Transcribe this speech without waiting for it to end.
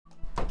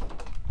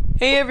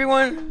Hey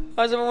everyone,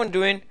 how's everyone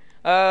doing?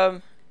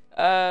 Um,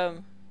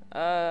 um,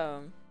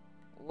 um,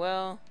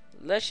 well,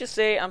 let's just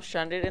say I'm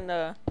stranded in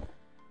a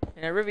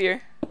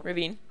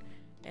ravine,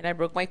 and I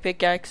broke my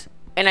pickaxe,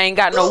 and I ain't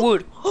got no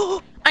wood.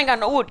 I ain't got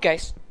no wood,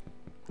 guys.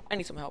 I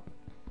need some help.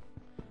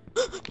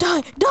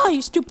 Die,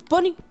 you stupid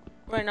bunny.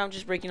 Right now I'm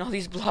just breaking all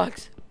these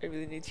blocks. I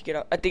really need to get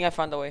out. I think I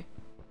found the way.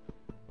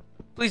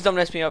 Please don't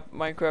mess me up,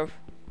 Minecraft.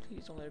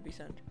 Please don't let it be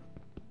sent.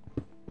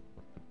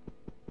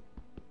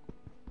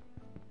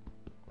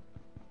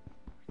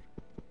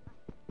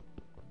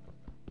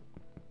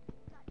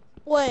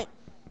 What?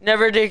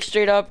 Never dig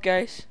straight up,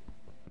 guys.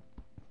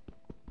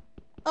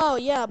 Oh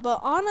yeah, but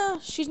Anna,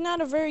 she's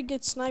not a very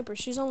good sniper.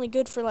 She's only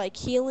good for like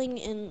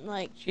healing and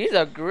like She's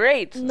a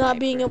great sniper. not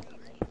being a.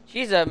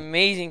 She's an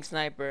amazing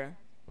sniper.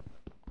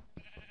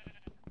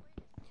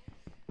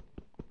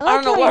 I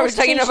don't know why we're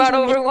talking about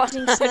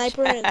Overwatch.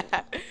 Sniper and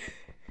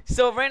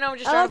So right now I'm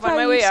just trying to find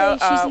my way out.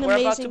 We're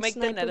about to make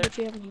the nether.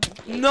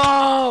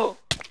 No!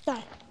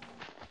 Die.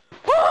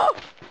 Oh!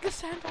 The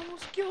sand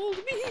almost killed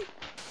me.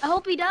 I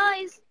hope he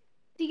dies.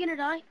 Is he gonna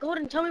die?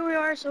 Golden, tell me where you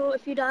are, so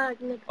if you die, I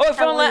can. Oh,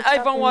 I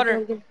found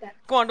water.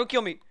 Come on, don't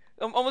kill me.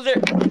 I'm almost there.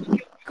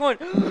 Come on.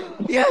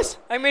 Yes,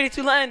 I made it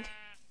to land.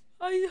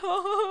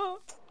 Oh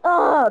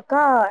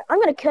God, I'm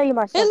gonna kill you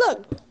myself. Hey,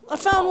 look, I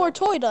found where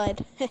Toy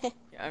died. Yeah,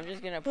 I'm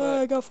just gonna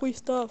put. I got free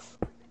stuff.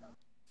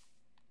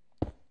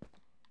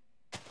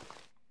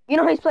 You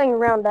know he's playing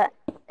around that.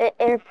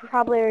 It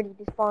probably already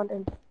despawned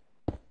him.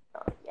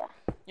 Oh, yeah.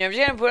 Yeah, I'm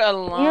just gonna put a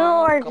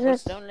long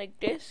cobblestone like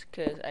this,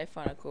 cause I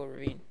found a cool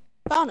ravine.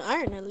 Found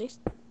iron at least.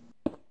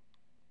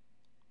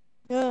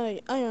 Yeah,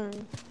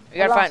 iron. We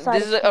gotta find.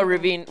 This is a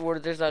ravine where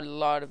there's a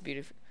lot of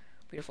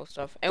beautiful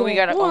stuff, and we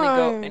gotta only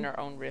go in our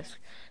own risk.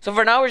 So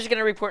for now, we're just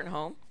gonna report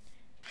home.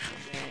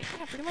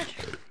 Yeah, pretty much.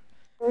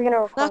 We're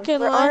gonna record.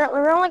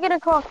 We're only gonna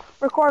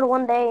record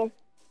one day.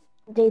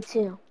 Day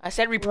 2. I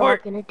said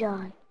report. We're gonna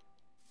die.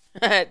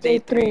 Day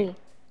 3.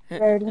 We're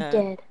already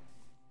dead.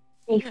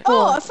 Day 4.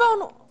 Oh, I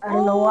found. I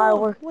don't know why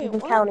we're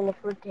even counting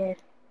if we're dead.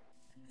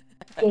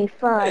 Day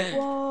 5.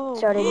 Whoa.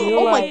 Starting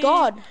Oh my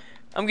God.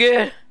 I'm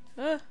good.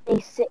 Day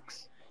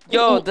 6.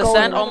 Yo, the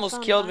sand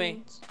almost killed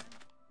me.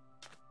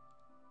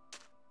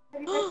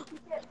 I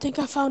think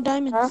I found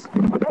diamonds.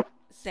 Huh?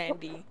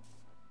 Sandy.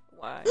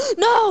 Why?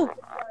 No!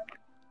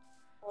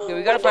 Okay,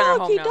 we gotta find our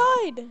home he now.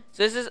 died.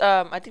 So this is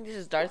I think this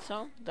is Darth's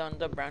home, down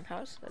the brown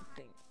house. I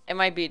think it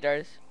might be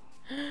Darth's.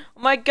 Oh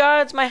my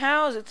God, it's my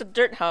house. It's a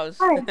dirt house.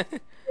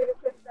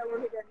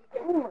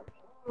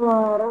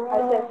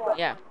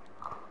 Yeah.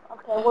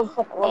 Okay, 1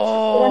 second.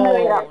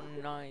 Oh,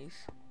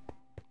 nice.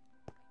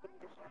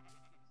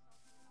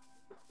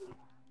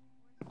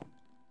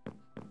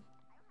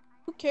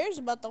 Who cares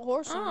about the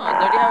horse?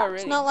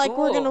 It's not like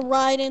we're gonna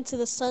ride into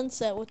the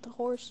sunset with the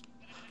horse.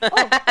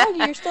 Oh,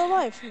 Maggie, you're still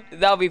alive.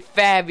 That'll be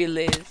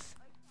fabulous.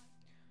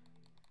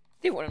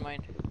 They wouldn't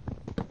mind.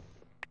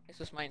 This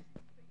was mine.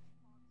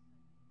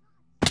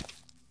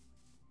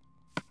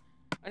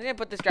 I'm gonna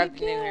put this crafting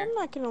thing in here. I'm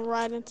not gonna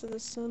ride into the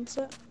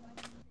sunset.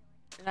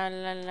 La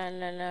la la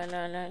la la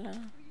la la la.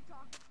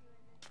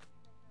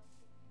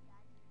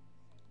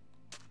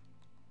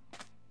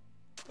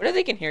 What if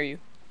they can hear you?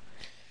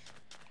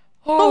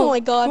 Oh my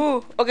God.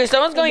 Ooh. Okay,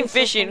 someone's going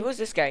fishing. Who's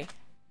this guy?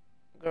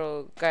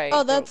 Guy.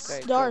 Oh,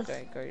 that's Darth.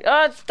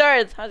 Oh, it's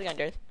Darth. How's it going,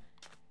 Darth?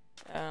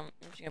 I'm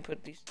just gonna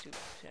put these two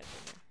sets in here.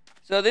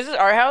 So this is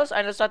our house.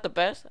 I know it's not the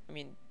best. I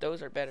mean,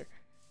 those are better,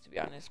 to be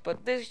honest.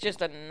 But this is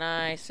just a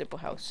nice, simple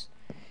house.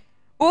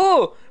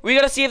 Ooh, we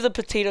gotta see if the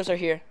potatoes are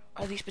here.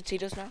 Are these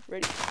potatoes now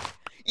ready?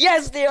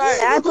 Yes, they are.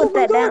 I put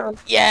that down.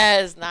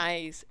 Yes,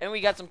 nice. And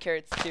we got some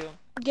carrots too.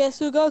 Guess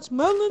who got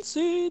melon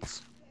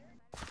seeds?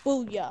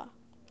 Booyah.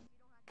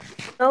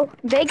 No,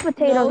 baked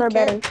potatoes are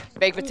better.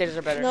 Baked potatoes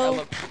are better.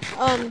 No,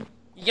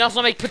 you can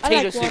also make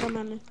potato soup.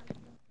 Watermelon.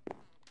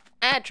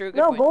 Ah, true. Good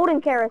No, point.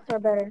 golden carrots are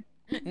better.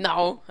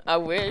 No, I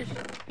wish.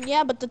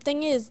 Yeah, but the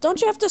thing is, don't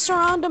you have to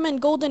surround them in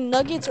golden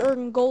nuggets or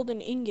in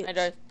golden ingots? I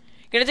do.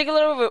 Gonna take a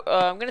little bit.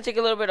 I'm gonna take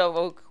a little bit of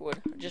oak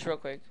wood, just real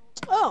quick.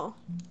 Oh,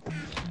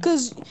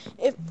 cause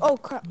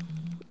crap,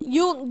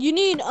 you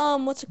need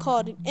what's it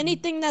called?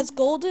 Anything that's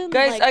golden.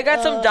 Guys, like, I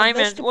got some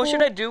diamonds. What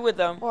should I do with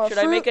them? Should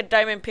I make a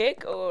diamond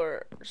pick,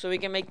 or so we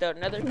can make the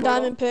nether portal?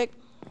 Diamond pick?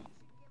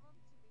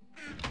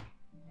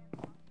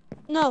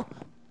 No,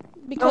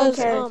 because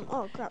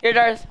oh crap. Here,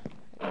 Darth.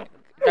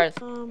 Darth.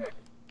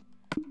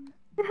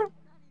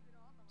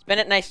 Spin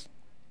it nice.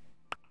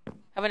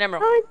 Have an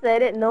emerald. I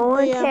said it. No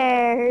one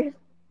cares.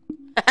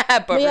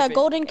 But yeah,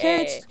 golden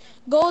carrots,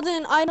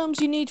 golden items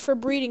you need for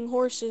breeding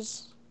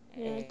horses.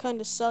 Yeah, it kind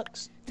of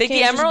sucks. Take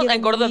the emerald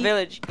and go to the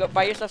village. Go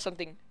buy yourself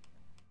something.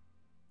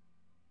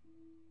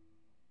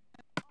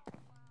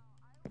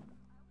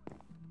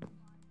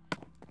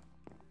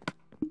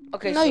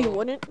 Okay. No, you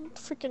wouldn't.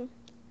 Freaking.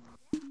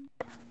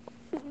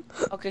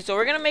 Okay, so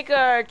we're gonna make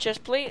a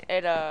chest plate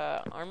and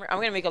armor. I'm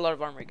gonna make a lot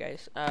of armor,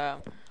 guys.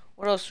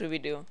 What else should we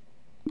do?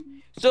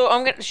 So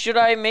should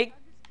I make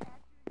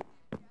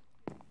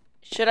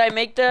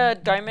the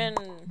diamond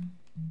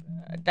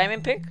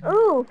Diamond pick?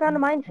 Ooh, found a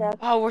mine shaft.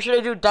 Oh, what should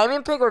I do?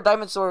 Diamond pick or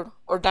diamond sword?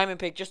 Or diamond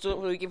pick, just so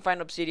we can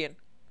find obsidian.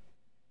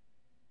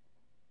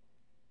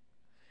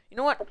 You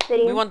know what?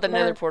 Obsidian. We want the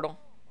nether portal.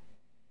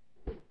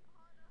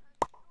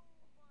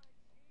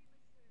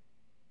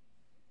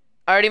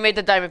 I already made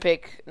the diamond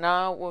pick.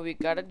 Now what we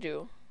gotta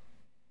do.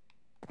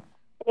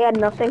 He had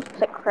nothing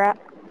except crap.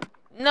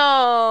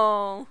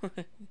 No!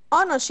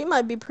 Oh no, she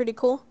might be pretty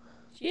cool.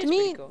 She is To me,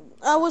 pretty cool.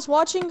 I was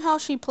watching how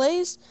she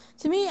plays.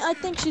 To me, I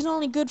think she's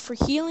only good for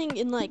healing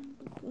and like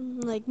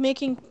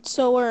making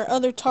so where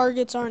other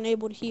targets aren't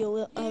able to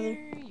heal other.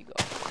 There you go.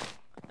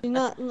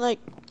 Not like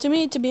to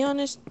me, to be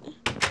honest.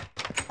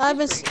 I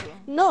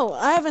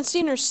haven't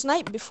seen her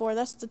snipe before.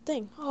 That's the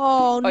thing.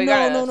 Oh you no,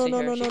 gotta no, no, see no,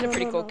 her. no, She's no, a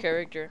pretty no, cool no.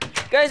 character.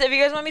 Guys, if you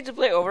guys want me to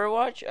play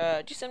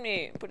Overwatch, just send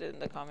me, put it in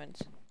the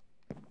comments.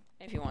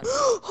 If you want.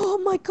 Oh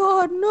my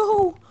god,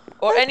 no!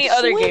 Or I any have to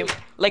other swim. game.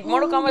 Like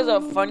Mortal Kombat is a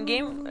fun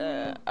game.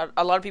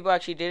 A lot of people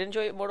actually did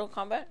enjoy Mortal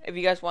Kombat. If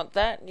you guys want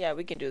that, yeah,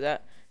 we can do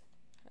that.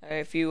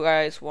 If you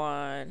guys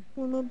want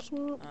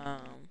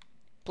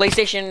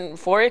PlayStation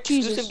 4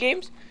 exclusive Jesus.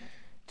 games,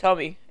 tell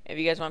me. If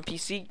you guys want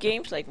PC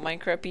games like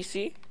Minecraft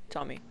PC,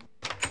 tell me.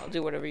 I'll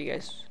do whatever you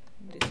guys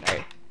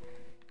desire.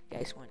 You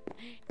guys want.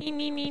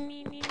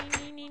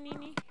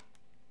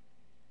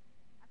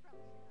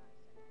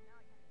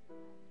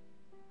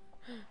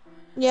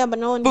 Yeah, but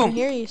no one Boom. can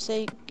hear you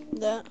say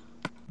that.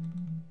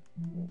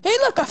 Hey,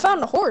 look! I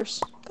found a horse.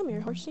 Come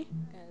here, horsey.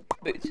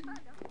 Boots.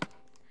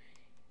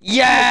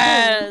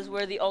 Yes,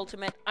 we're the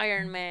ultimate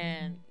Iron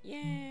Man.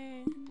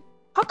 Yay!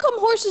 How come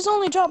horses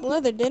only drop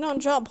leather? They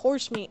don't drop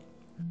horse meat.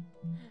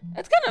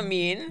 That's kind of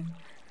mean.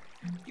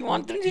 You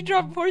want them to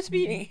drop horse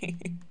meat?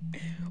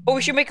 Oh,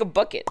 we should make a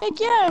bucket. Heck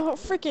yeah, Gonna make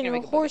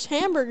freaking a horse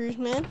hamburgers,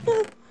 man.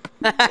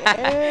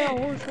 Yeah,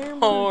 horse hamburgers.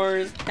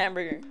 Horse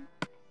hamburger.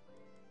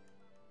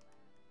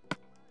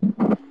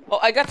 Oh,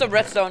 I got some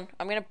redstone.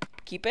 I'm gonna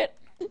keep it.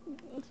 And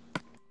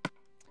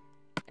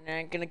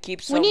I'm gonna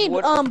keep some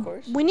wood, of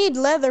course. We need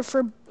leather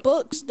for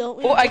books, don't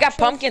we? Oh, I got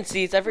pumpkin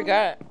seeds. I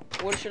forgot.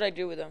 What should I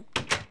do with them?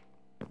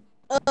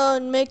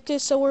 Make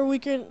this so where we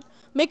can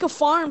make a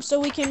farm so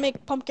we can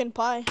make pumpkin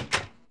pie.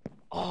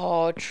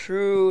 Oh,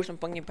 true. Some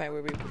pumpkin pie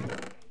would be before.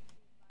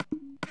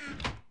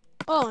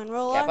 Oh, in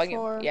real Yeah, life pumpkin.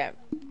 or... Yeah.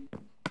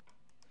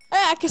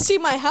 Hey, I can see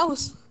my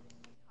house.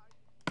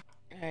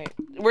 Alright.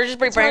 We're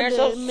just It's preparing hard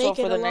to ourselves make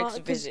for it the a lot, next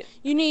 'cause visit.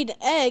 You need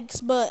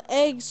eggs, but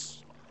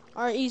eggs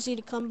are easy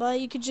to come by.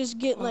 You could just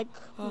get like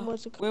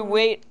what's it called?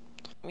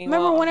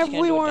 Remember whenever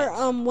we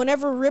were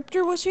whenever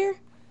Riptor was here,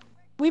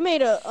 we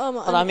made a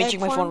let me check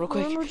my phone real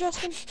quick. Remember,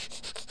 Justin?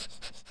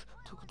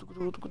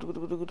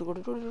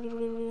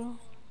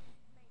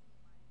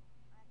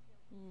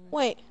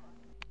 Wait.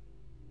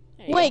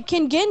 Wait,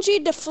 can Genji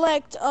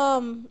deflect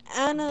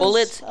Anna's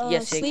bullets?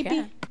 Yes, sleepy? it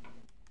can.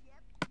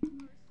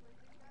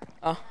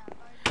 Oh.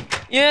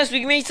 Yes, we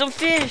can make some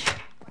fish.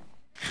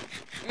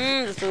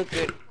 This looks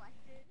good.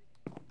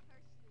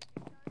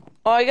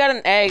 Oh, I got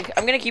an egg.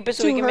 I'm gonna keep it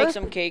so we can make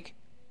some cake.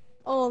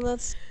 Oh,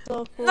 that's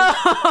so cool.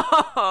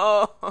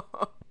 No!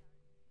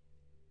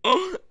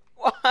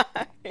 Why?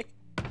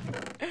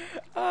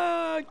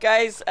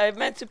 Guys, I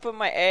meant to put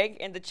my egg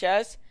in the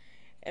chest,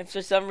 and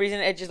for some reason,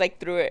 I just like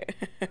threw it.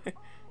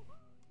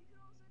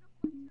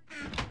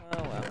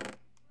 Oh well.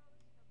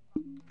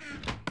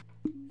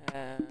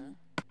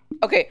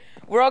 Okay,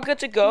 we're all good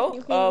to go.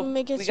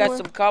 We got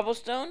some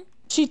cobblestone.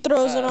 She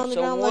throws it on the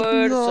some ground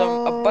wood, like,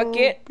 no, a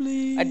bucket,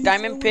 please, a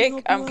diamond pick.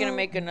 help I'm me gonna out.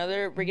 make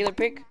another regular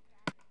pick.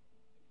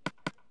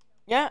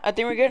 Yeah, I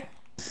think we're good.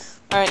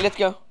 All right, let's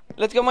go.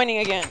 Let's go mining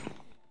again.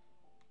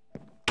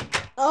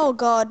 Oh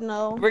God,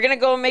 no. We're gonna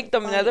go make the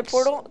nether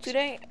portal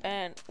today,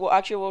 and well,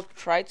 actually, we'll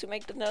try to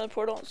make the nether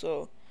portal.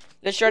 So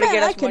let's try to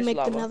get I as can much make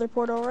lava. the nether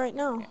portal right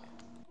now.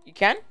 You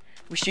can?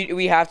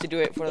 We have to do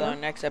it for the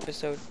next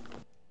episode.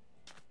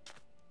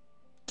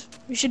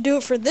 We should do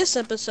it for this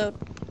episode.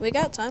 We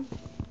got time.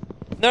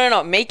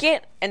 No. Make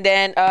it, and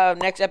then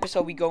next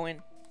episode we go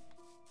in.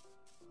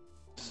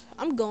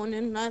 I'm going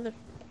in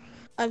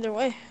either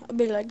way. I'll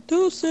be like,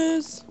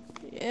 deuces.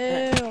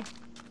 Yeah.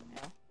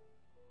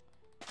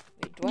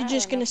 Wait, You're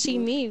just gonna see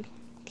me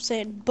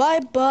saying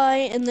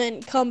bye-bye and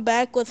then come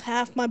back with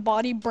half my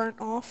body burnt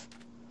off.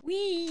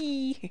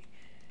 Wee.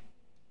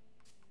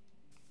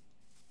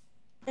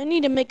 I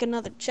need to make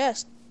another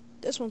chest.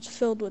 This one's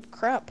filled with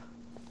crap.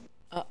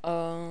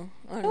 Uh-oh.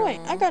 Oh, wait,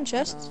 I got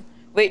chests.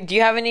 Wait, do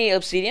you have any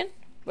obsidian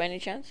by any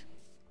chance?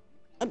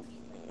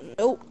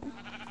 Nope.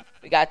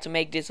 We got to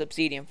make this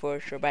obsidian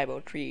for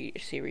Survival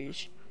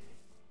Series.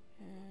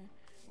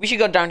 We should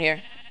go down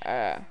here.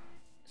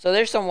 So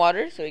there's some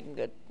water, so we can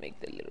go make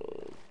the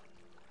little...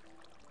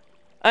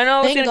 I know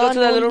I was gonna go to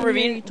that little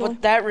ravine,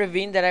 but that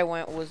ravine that I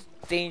went was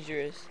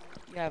dangerous.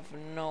 You have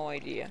no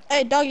idea.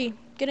 Hey, doggy,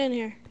 get in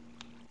here.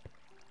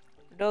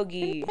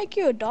 Doggy. Make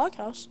you a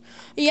doghouse.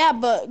 Yeah,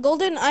 but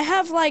Golden, I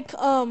have like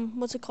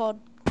what's it called?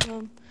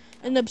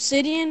 An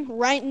obsidian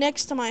right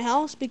next to my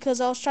house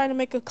because I was trying to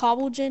make a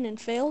cobble gen and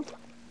failed.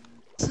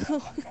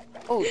 So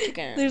Oh,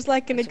 chicken. there's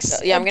like an I'm gonna get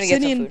some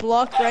obsidian food.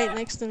 block right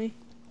next to me.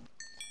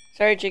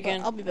 Sorry, chicken.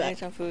 But I'll be back. I need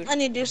some food. I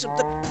need to do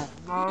something.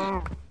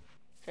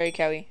 Sorry,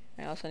 Cowie.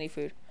 I also need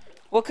food.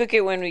 We'll cook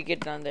it when we get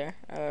down there.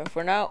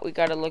 For now, we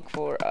gotta look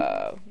for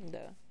we're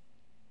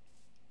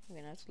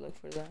gonna have to look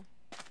for the.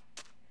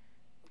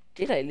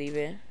 Did I leave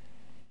it?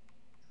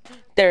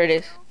 There it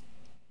is.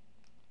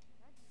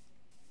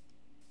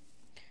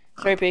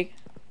 Sorry, pig.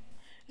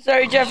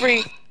 Sorry,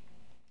 Jeffrey.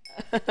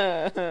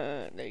 There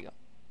you go.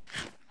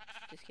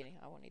 Just kidding.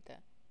 I won't eat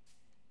that.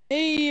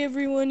 Hey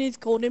everyone, it's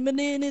Golden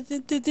Bananas,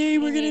 and today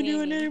we're gonna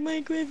do another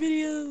Minecraft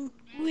video.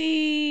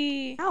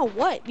 Wee. Oh,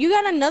 what? You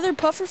got another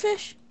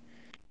pufferfish?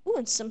 Ooh,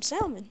 and some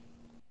salmon.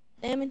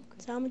 Salmon.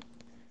 Salmon.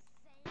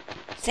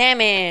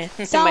 Salmon.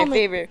 My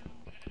favorite.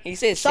 He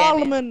says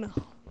Solomon.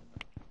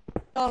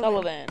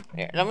 Sullivan.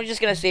 Here, I'm just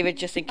gonna save it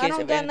just in case. I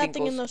don't got anything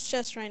nothing goes. in those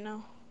chests right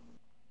now.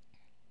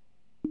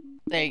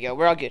 There you go.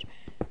 We're all good.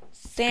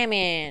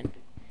 Salmon.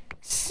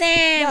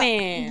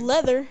 Salmon. Got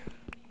leather.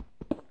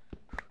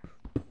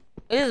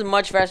 This is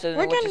much faster than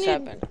We're what gonna just need,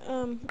 happened.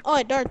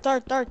 oh, Darth.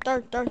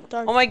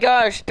 Oh my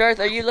gosh, Darth,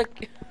 are you look?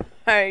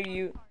 Are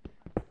you?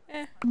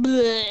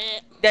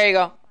 Bleh. There you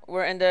go.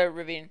 We're in the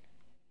ravine.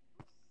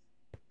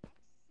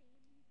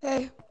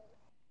 Hey.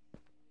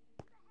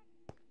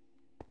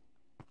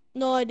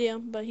 No idea,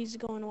 but he's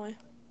going away.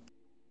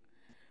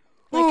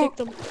 I kicked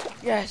him.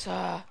 Yes.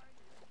 I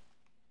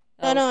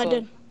know I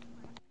did.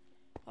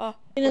 Oh,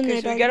 Get in okay,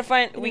 there, so we doggy. gotta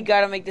find. We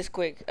gotta make this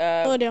quick.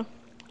 No idea.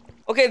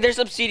 Okay, there's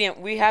obsidian.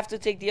 We have to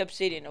take the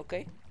obsidian.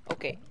 Okay.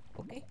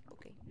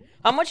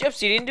 How much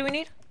obsidian do we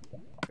need?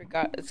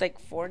 Forgot. It's like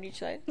 4 on each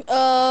side.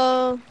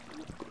 4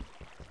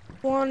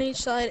 on each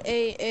side.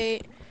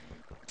 8.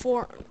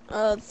 4.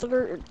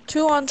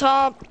 2 on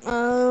top.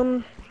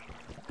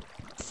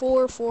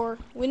 4.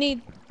 We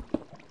need.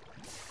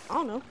 I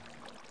don't know.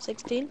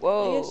 16. Whoa.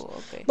 I guess.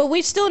 Okay. But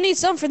we still need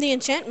some for the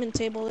enchantment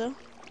table, though.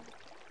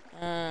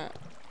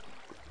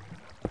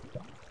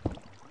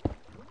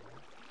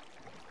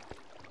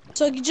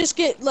 So you just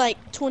get like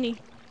 20.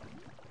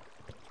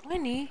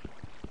 20.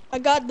 I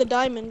got the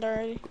diamond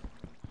already.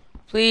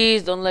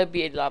 Please don't let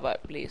me lava.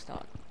 Please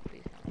don't.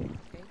 Please don't.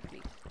 Okay,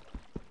 please.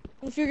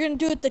 If you're gonna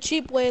do it the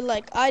cheap way,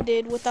 like I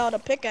did, without a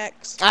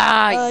pickaxe,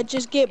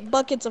 just get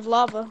buckets of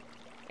lava.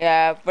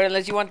 Yeah, but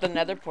unless you want the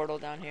nether portal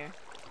down here.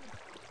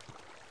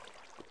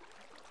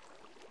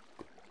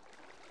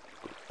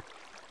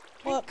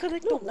 Well,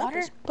 collect the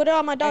water. Put it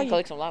on my I doggy. can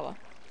collect some lava.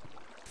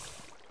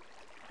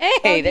 Hey,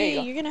 Doggy, there you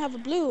go. You're gonna have a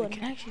blue We one.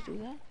 can actually do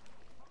that.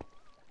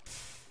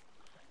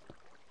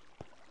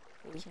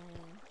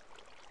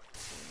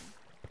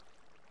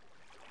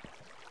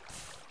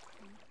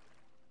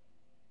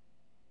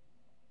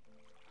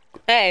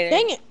 Hey.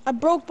 Dang it! I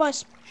broke my.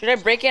 Should I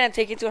break it and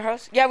take it to our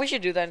house? Yeah, we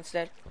should do that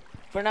instead.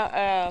 For now,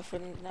 I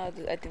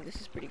think this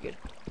is pretty good.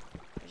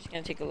 It's just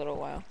gonna take a little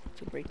while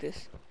to break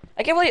this.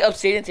 I can't believe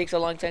obsidian takes a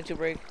long time to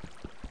break.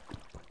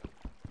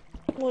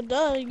 Well,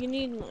 duh. You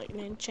need like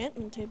an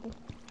enchantment table.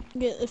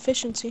 Get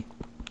efficiency.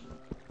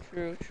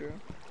 True.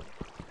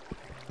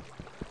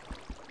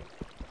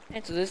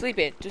 And to the sleep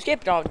in. To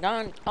skip dog,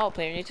 all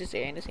players need to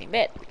stay in the same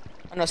bed.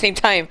 Oh no, same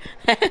time.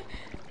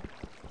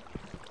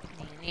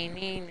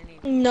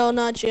 No,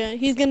 not yet.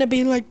 He's gonna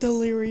be like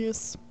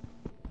delirious.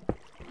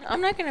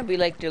 I'm not gonna be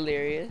like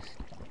delirious.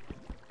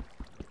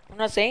 I'm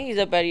not saying he's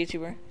a bad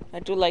YouTuber. I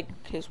do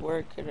like his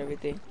work and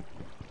everything.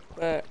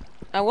 But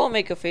I will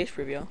make a face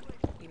reveal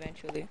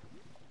eventually.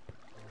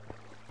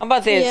 How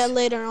about this? Yeah,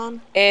 later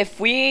on. If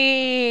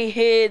we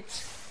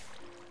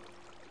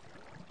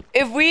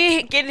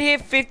can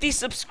hit 50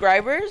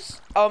 subscribers,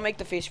 I'll make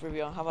the face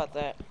reveal. How about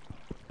that?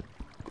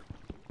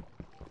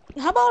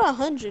 How about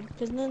 100?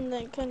 Because then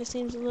that kind of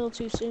seems a little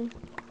too soon.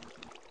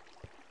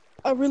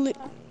 You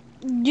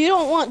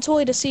don't want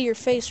Toy to see your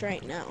face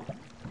right now.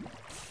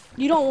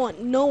 You don't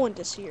want no one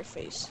to see your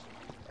face.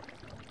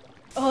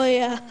 Oh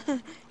yeah,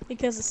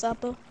 because of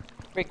Sapo.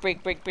 Break. Liar.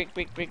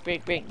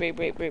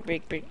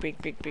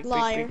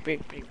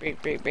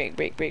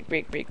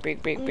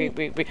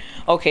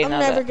 Okay, I'm now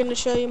never gonna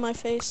show you my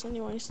face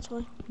anyways,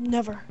 Toy.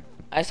 Never.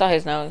 I saw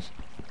his nose.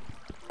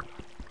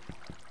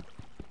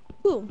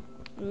 Who?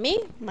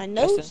 Me? My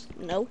nose?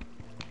 No.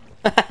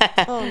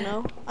 Oh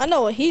no. I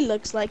know what he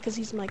looks like because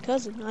he's my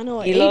cousin. I know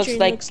what Adrian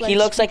looks like. He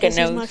looks like a because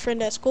nose. He's my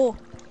friend at school.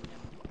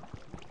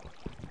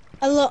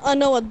 I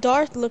know what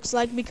Darth looks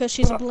like because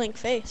she's a blank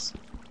face.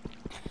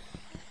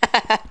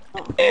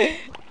 Oh.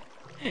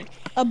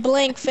 A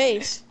blank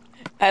face.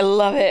 I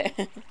love it.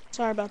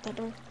 Sorry about that,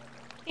 Darth.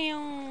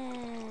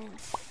 I'm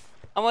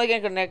only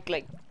gonna connect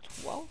like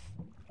 12.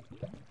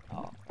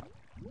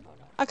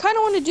 I kind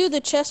of want to do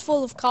the chest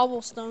full of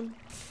cobblestone.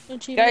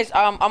 Guys,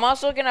 I'm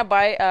also gonna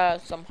buy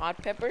some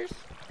hot peppers.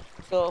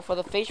 So for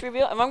the face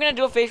reveal, if I'm gonna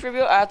do a face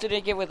reveal, I have to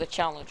take it with a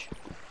challenge.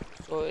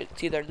 So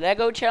it's either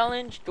Lego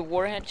challenge, the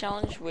Warhead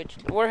challenge, which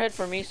Warhead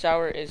for me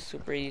sour is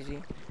super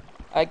easy.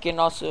 I can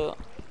also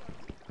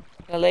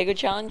a Lego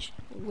challenge.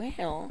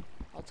 Well,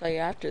 I'll tell you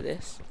after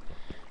this.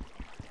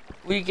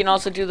 We can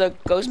also do the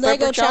ghost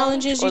Lego pepper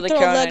challenge, challenges. or You the throw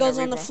Carolina Legos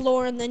on the Reaper.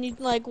 floor and then you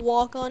like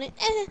walk on it.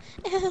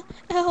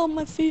 Ow,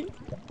 my feet.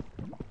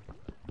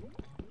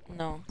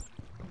 No.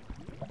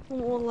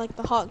 Well, like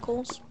the hot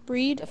coals.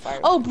 Breed. The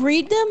fire. Oh,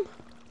 breed them?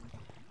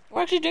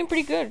 We're actually doing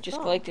pretty good. Just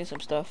collecting some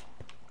stuff.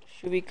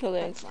 Should we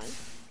collect? That's fine.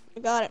 I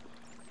got it.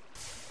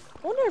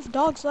 I wonder if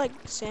dogs like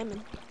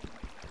salmon.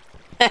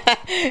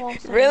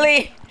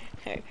 Really?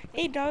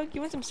 Hey dog, you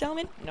want some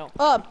salmon? No.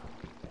 Up.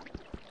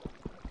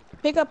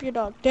 Pick up your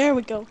dog. There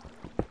we go.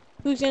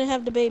 Who's gonna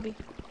have the baby?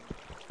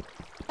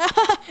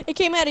 It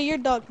came out of your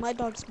dog. My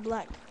dog's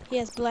black. He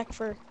has black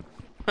fur.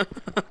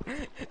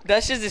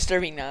 That's just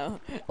disturbing now.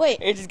 Wait,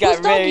 it just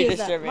got very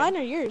disturbing. Mine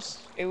or yours?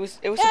 It was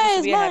supposed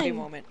to be a happy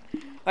moment.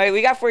 Alright,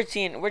 we got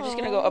 14. We're just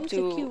gonna go up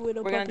to. We're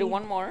gonna do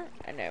one more,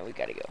 and then we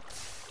gotta go.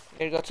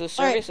 We gotta go to the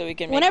service so we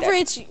can. Whenever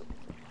it's.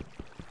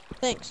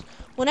 Thanks.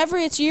 Whenever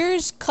it's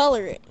yours,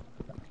 color it.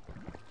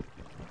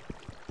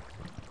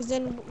 Cause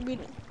then we.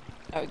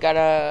 Oh, we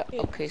gotta.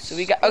 Okay, so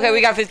we got. Okay,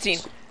 we got 15.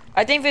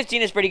 I think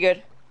 15 is pretty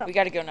good. We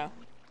gotta go now.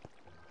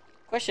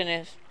 Question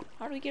is,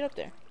 how do we get up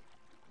there?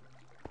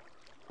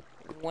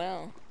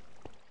 Well,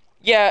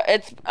 yeah,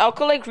 I'll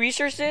collect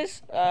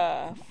resources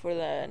for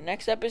the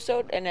next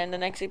episode, and then the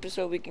next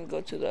episode we can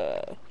go to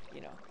the,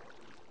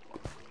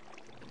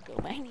 go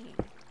mining.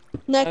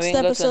 Next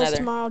episode's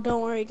tomorrow.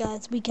 Don't worry,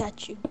 guys. We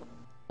got you.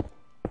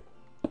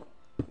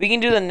 We can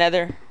do the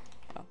nether.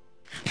 Oh.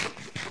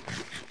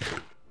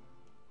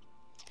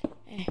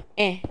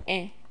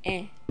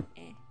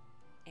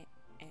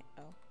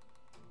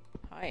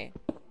 Hi.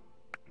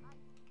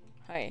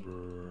 Hi.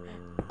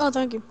 Oh,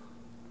 thank you.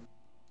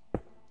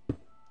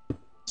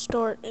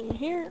 Store it in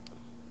here.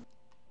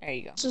 There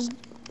you go. Just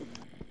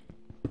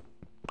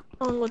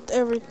on with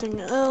everything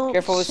else.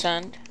 Careful with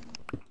sand.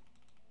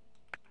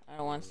 I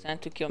don't want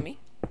sand to kill me.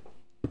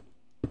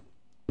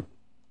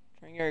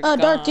 Turn your gun.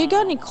 Dark, do you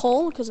got any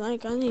coal? Because I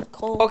need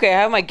coal. Okay, I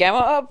have my gamma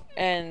up,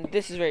 and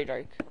this is very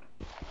dark.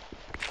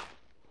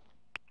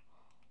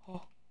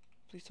 Oh,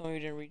 please tell me we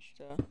didn't reach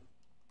the...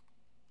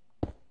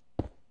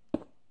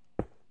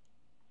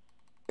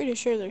 Pretty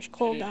sure there's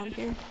coal down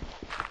here.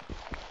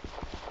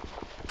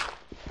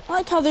 I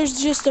like how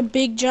there's just a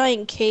big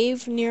giant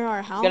cave near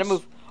our house. Gotta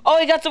move. Oh,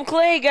 we got some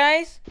clay,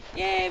 guys!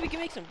 Yay, we can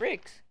make some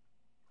bricks.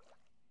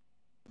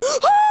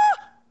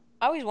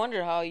 I always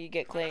wonder how you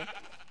get clay.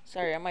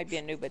 Sorry, I might be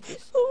a noob at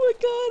this. Oh my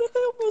god,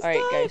 I almost died.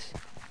 Alright,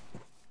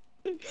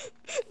 guys.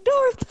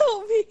 Darth,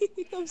 help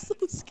me! I'm so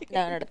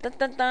scared.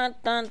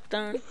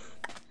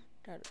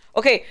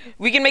 Okay,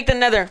 we can make the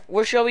nether.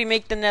 Where shall we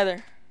make the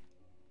nether?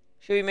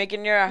 Should we make it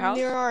near our house?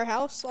 Near our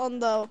house on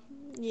the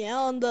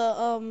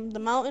the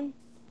mountain.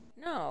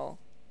 No.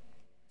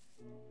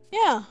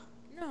 Yeah.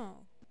 No.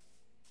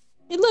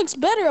 It looks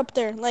better up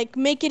there. Like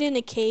make it in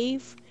a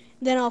cave.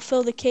 Then I'll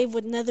fill the cave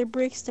with nether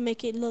bricks to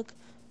make it look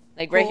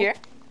like right here?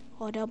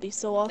 Oh, that'll be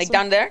so awesome. Like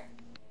down there?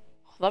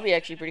 That'll be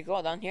actually pretty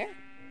cool down here.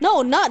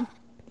 No, not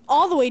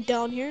all the way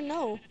down here,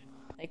 no.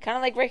 Like kind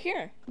of like right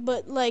here.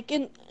 But like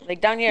in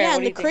down here. Yeah,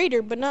 in the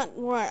crater, but not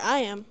where I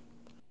am.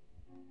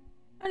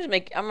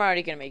 I'm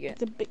already gonna make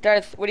it.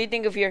 Darth, what do you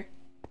think of here?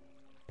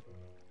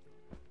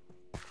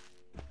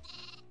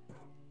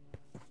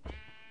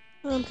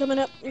 I'm coming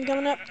up.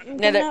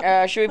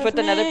 Nether. Should we put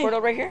the nether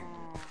portal right here?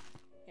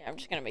 Yeah, I'm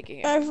just gonna make it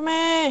here. Wait for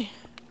me.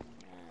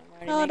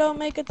 No, don't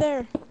make it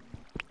there.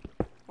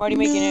 Why are you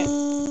making it?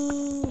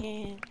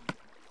 Yeah.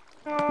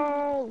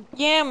 No.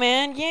 Yeah,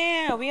 man.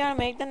 Yeah, we gotta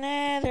make the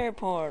nether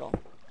portal.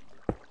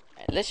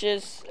 Right, let's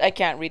just. I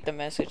can't read the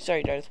message.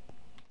 Sorry, Darth.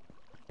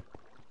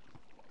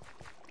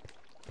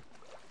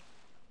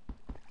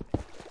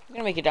 I'm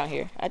gonna make it down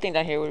here. I think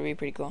down here would be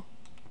pretty cool.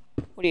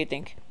 What do you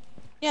think?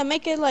 Yeah,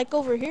 make it like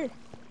over here.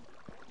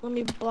 Let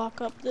me block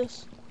up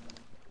this.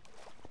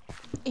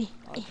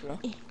 True.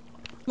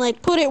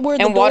 Like put it where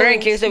the and water door in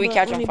case is, that we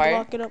catch on fire.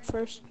 Block it up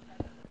first.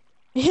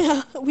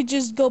 Yeah, we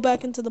just go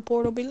back into the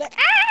portal, be like,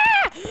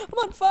 ah, I'm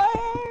on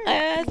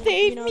fire.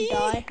 Save me.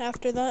 Die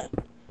after that.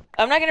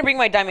 I'm not gonna bring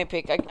my diamond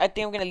pick. I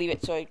think I'm gonna leave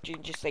it so I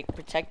can just like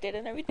protect it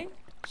and everything,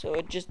 so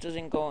it just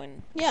doesn't go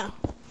in. Yeah.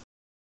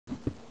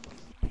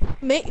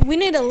 We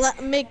need to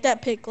make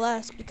that pick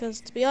last because,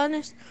 to be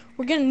honest,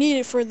 we're gonna need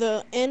it for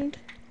the end,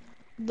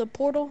 the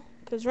portal.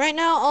 Because right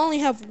now I only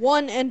have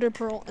one ender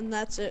pearl and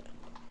that's it.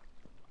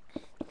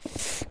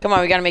 Come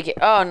on, we gotta make it.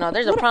 Oh no,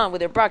 there's a problem with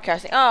their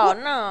broadcasting. Oh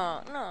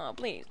no,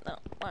 please, no.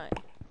 Why?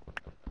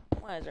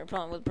 Why is there a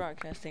problem with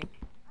broadcasting?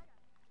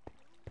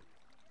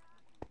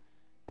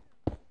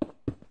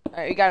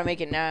 Alright, we gotta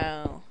make it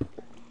now.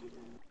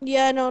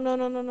 Yeah, no.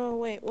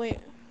 Wait.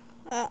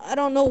 I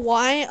don't know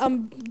why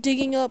I'm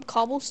digging up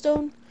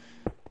cobblestone.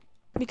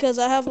 Because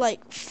I have like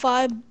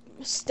 5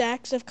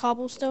 stacks of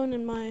cobblestone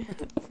in my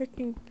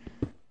freaking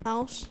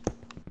house.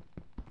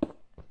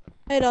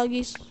 Hey,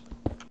 doggies.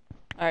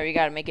 Alright, we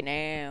gotta make it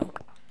now.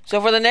 So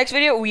for the next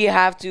video, we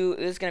have to.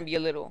 This is gonna be a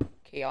little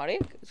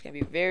chaotic. It's gonna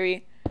be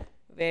very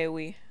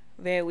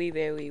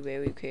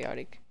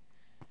chaotic.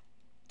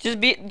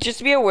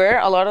 Just be aware.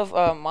 A lot of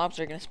mobs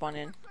are gonna spawn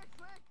in.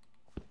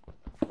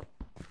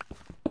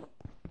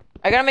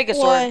 I gotta make a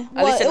sword.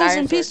 At least an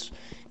iron sword.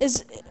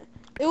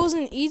 It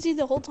wasn't easy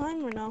the whole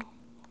time or no?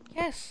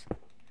 Yes.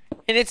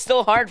 And it's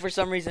still hard for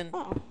some reason.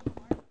 Oh.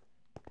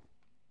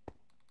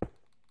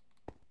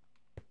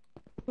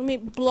 Let me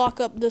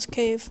block up this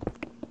cave.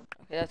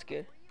 Okay, that's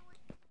good.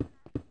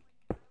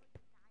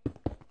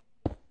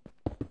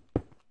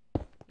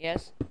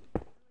 Yes.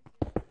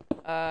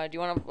 Do you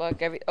want to block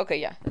every? Okay,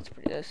 yeah, that's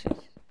pretty. That's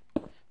easy.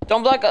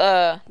 Don't block.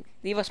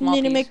 Leave a small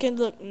Need piece. to make it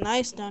look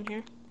nice down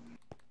here.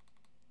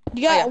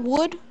 You got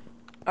wood?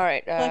 All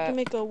right. So I can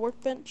make a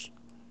workbench.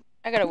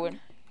 I got a wood.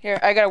 Here,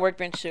 I got a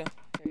workbench too.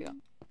 Here you go.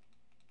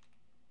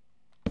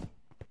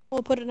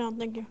 We'll put it down.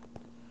 Thank you.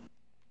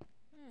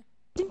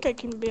 I think I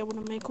can be able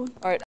to make one.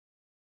 All right.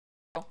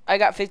 I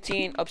got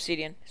 15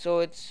 obsidian, so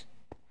it's.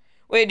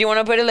 Wait, do you want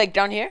to put it like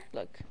down here?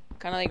 Look,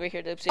 kind of like right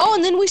here, the obsidian. Oh,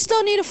 and then we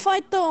still need to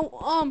fight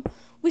the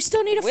We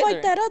still need to Wither.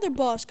 fight that other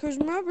boss. Cause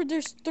remember,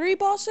 there's 3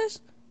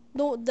 bosses.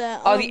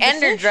 The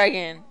Ender fish.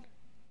 Dragon.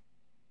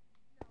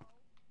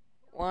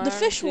 One, The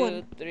fish 2,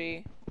 one.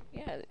 3.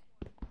 Yeah.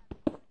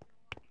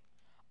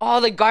 Oh,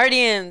 the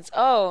Guardians.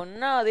 Oh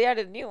no, they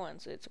added new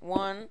ones. It's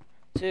 1,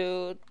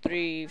 2,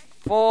 3,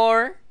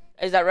 4.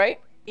 Is that right?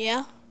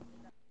 Yeah.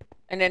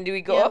 And then do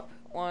we go Yeah. up?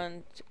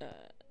 1.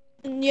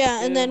 Yeah,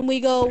 2, and then we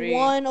go 3,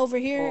 1 over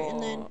here,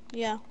 and then 4,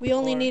 yeah, we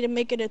only 4. need to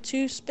make it a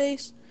 2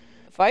 space.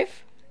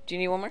 5. Do you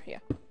need one more? Yeah.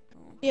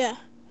 Yeah.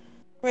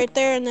 Right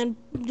there, and then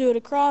do it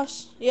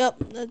across. Yep,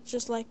 that's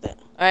just like that.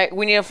 All right,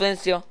 we need a flint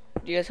steel.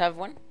 Do you guys have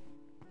one?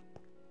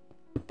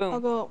 Boom. I'll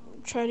go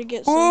try to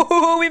get some.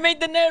 Ooh, we made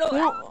the nettle.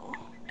 No.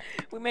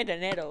 We made a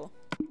nettle.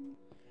 All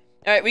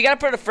right, we gotta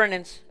put a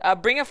furnace.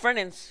 Bring a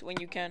furnace when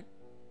you can.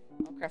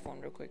 I'll craft one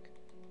real quick.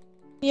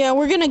 Yeah,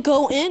 we're gonna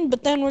go in,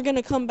 but then we're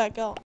gonna come back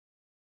out.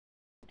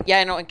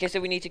 Yeah, I know. In case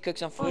we need to cook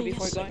some food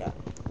before yes, I going. got it.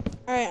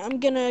 Alright, I'm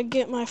gonna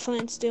get my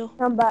flint steel.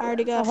 I'm back. I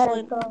already got I had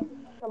flint. to go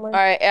somewhere.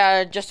 All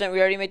right, Justin, we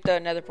already made the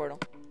nether portal.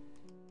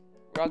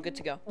 We're all good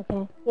to go.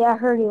 Okay. Yeah, I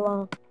heard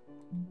you.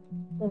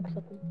 Think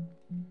something.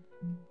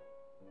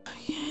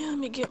 Yeah, let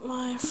me get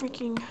my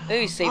freaking Let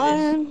me save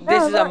iron. this.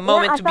 This is a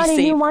moment to be I thought a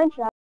new saved. mine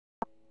shaft.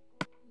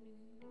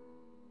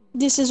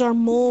 This is our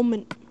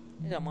moment.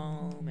 This is a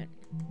moment.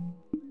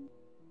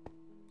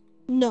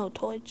 No,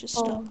 toy, just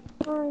stop.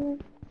 Oh,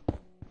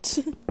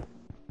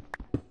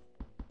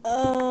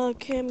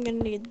 Okay, I'm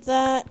gonna need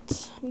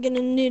that. I'm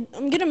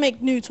gonna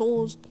make new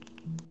tools.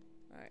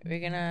 All right,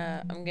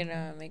 I'm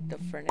gonna make the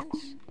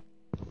furnace.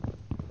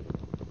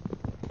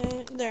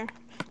 Okay, there.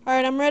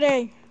 Alright, I'm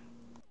ready.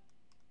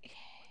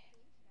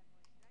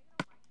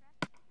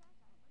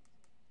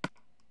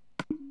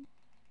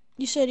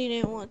 You said you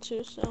didn't want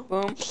to, so.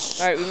 Boom.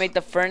 All right, we made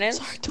the furnace.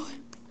 Sorry, toy.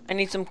 I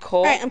need some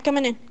coal. Alright, I'm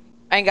coming in.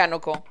 I ain't got no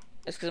coal.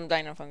 It's because I'm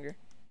dying of hunger.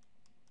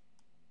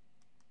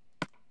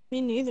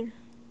 Me neither.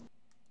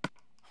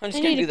 I'm I just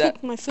need gonna to do that.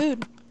 cook my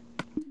food.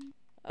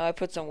 I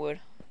put some wood.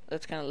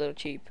 That's kind of a little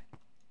cheap.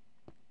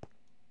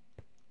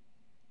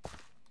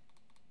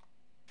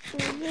 For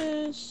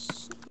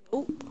this.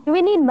 Oh. Do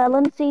we need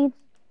melon seeds?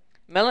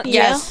 Melon?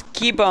 Yeah. Yes.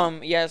 Keep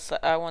them. Yes,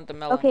 I want the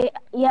melon. Okay,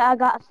 yeah, I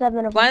got 7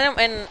 of them. Plant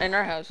them in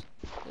our house.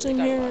 Same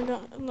here, I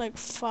got like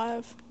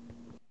 5.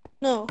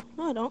 No,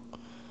 I don't.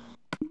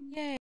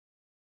 Yay.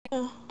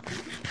 Uh,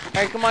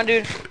 Alright, come on,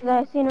 dude.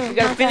 I seen We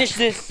gotta finish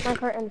this. My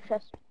cart in the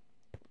chest.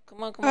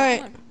 Come on, come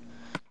Alright. on.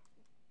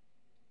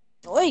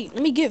 wait,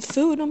 let me get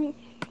food.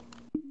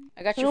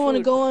 I got I your don't want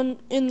to food.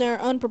 go in there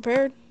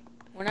unprepared.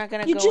 We're not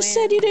gonna You go just in.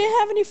 said you didn't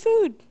have any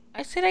food.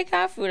 I said I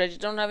got food. I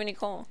just don't have any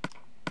coal.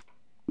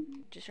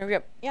 Just hurry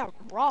up. Yeah,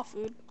 raw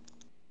food.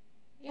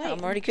 Yeah, Wait, I'm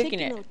already cooking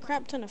taking it. a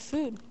crap ton of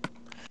food.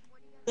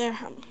 There,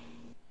 I'm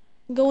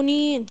going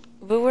in.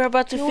 But we're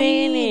about to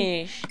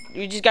finish.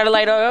 We just gotta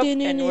light it up,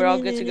 and we're all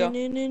good to go.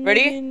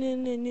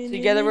 Ready?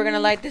 Together, we're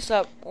gonna light this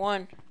up.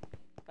 1,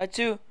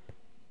 2,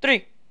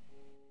 3.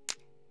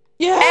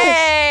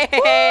 Yes!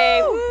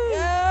 Hey! Woo! Woo! We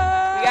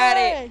got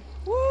it.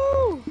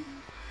 Woo!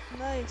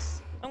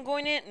 Nice. I'm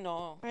going in.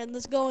 No. Alright,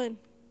 let's go in.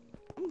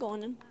 I'm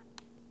going in.